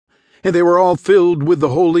And they were all filled with the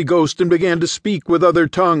Holy Ghost, and began to speak with other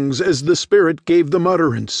tongues, as the Spirit gave them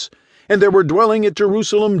utterance. And there were dwelling at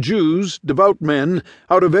Jerusalem Jews, devout men,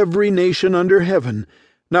 out of every nation under heaven.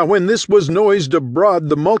 Now when this was noised abroad,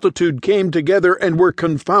 the multitude came together, and were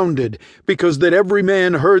confounded, because that every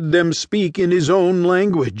man heard them speak in his own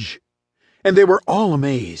language. And they were all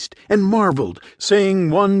amazed, and marveled, saying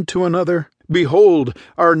one to another, Behold,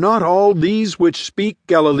 are not all these which speak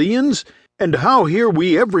Galileans? And how hear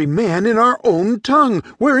we every man in our own tongue,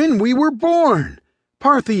 wherein we were born?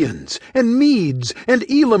 Parthians, and Medes, and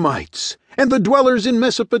Elamites, and the dwellers in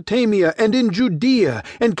Mesopotamia, and in Judea,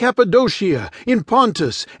 and Cappadocia, in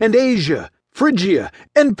Pontus, and Asia, Phrygia,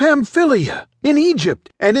 and Pamphylia, in Egypt,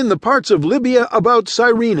 and in the parts of Libya about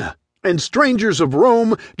Cyrene, and strangers of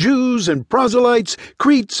Rome, Jews and proselytes,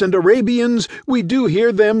 Cretes and Arabians, we do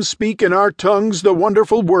hear them speak in our tongues the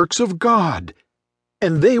wonderful works of God.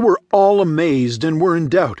 And they were all amazed, and were in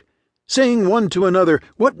doubt, saying one to another,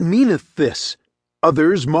 What meaneth this?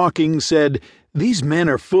 Others, mocking, said, These men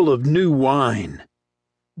are full of new wine.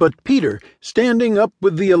 But Peter, standing up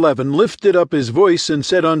with the 11, lifted up his voice, and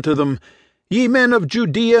said unto them, Ye men of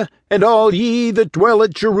Judea, and all ye that dwell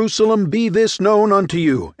at Jerusalem, be this known unto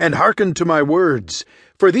you, and hearken to my words.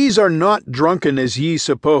 For these are not drunken as ye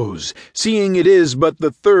suppose, seeing it is but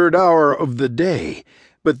the 3rd hour of the day.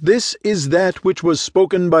 But this is that which was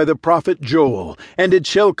spoken by the prophet Joel. And it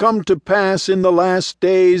shall come to pass in the last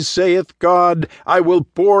days, saith God, I will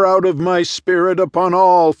pour out of my Spirit upon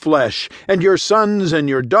all flesh, and your sons and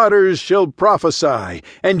your daughters shall prophesy,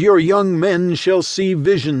 and your young men shall see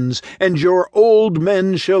visions, and your old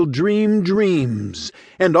men shall dream dreams.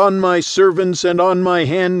 And on my servants and on my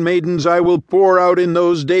handmaidens I will pour out in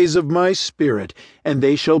those days of my Spirit, and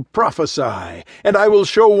they shall prophesy. And I will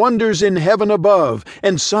show wonders in heaven above,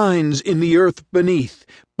 and signs in the earth beneath,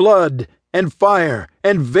 blood, and fire,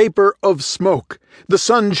 and vapor of smoke. The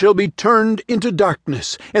sun shall be turned into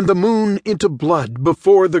darkness, and the moon into blood,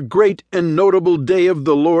 before the great and notable day of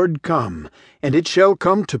the Lord come. And it shall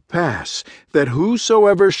come to pass, that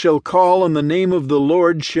whosoever shall call on the name of the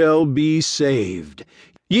Lord shall be saved.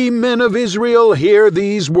 Ye men of Israel, hear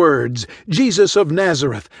these words. Jesus of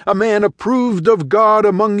Nazareth, a man approved of God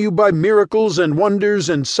among you by miracles and wonders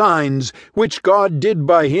and signs, which God did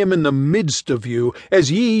by him in the midst of you,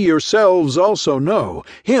 as ye yourselves also know.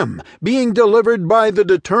 Him, being delivered by the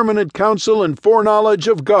determinate counsel and foreknowledge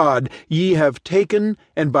of God, ye have taken,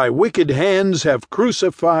 and by wicked hands have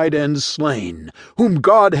crucified and slain, whom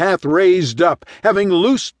God hath raised up, having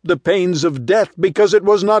loosed the pains of death, because it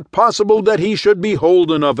was not possible that he should be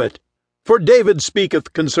holden of it. For David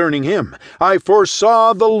speaketh concerning him, I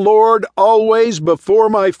foresaw the Lord always before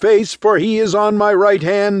my face, for he is on my right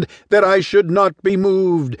hand, that I should not be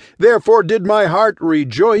moved. Therefore did my heart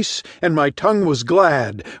rejoice, and my tongue was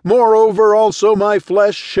glad. Moreover also my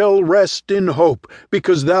flesh shall rest in hope,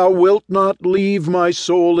 because thou wilt not leave my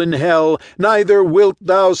soul in hell, neither wilt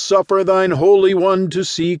thou suffer thine Holy One to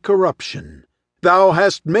see corruption. Thou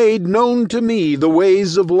hast made known to me the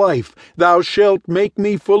ways of life. Thou shalt make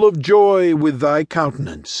me full of joy with thy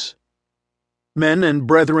countenance. Men and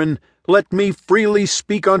brethren, let me freely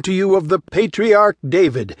speak unto you of the patriarch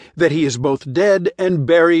David, that he is both dead and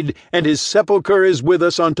buried, and his sepulchre is with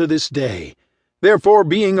us unto this day. Therefore,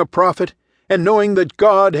 being a prophet, and knowing that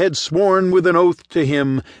God had sworn with an oath to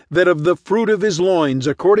him, that of the fruit of his loins,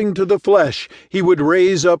 according to the flesh, he would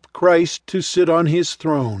raise up Christ to sit on his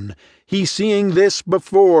throne, he, seeing this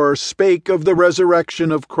before, spake of the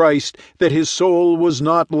resurrection of Christ, that his soul was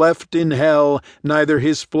not left in hell, neither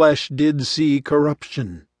his flesh did see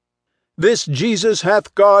corruption. This Jesus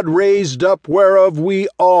hath God raised up, whereof we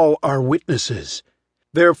all are witnesses.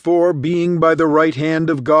 Therefore, being by the right hand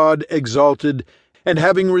of God exalted, and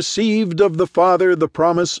having received of the Father the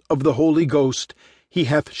promise of the Holy Ghost, he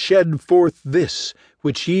hath shed forth this,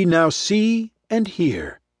 which ye now see and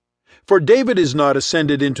hear. For David is not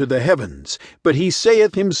ascended into the heavens, but he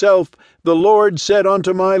saith himself, The Lord said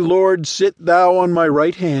unto my Lord, Sit thou on my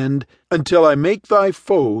right hand, until I make thy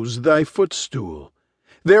foes thy footstool.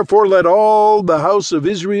 Therefore let all the house of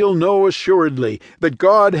Israel know assuredly, that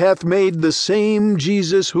God hath made the same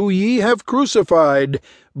Jesus who ye have crucified,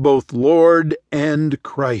 both Lord and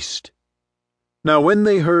Christ. Now when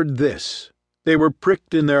they heard this, they were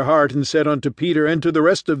pricked in their heart, and said unto Peter and to the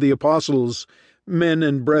rest of the apostles, Men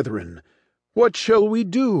and brethren, what shall we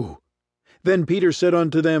do? Then Peter said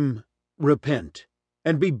unto them, Repent,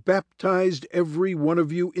 and be baptized every one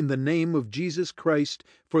of you in the name of Jesus Christ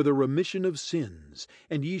for the remission of sins,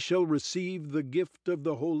 and ye shall receive the gift of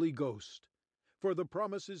the Holy Ghost. For the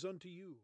promise is unto you.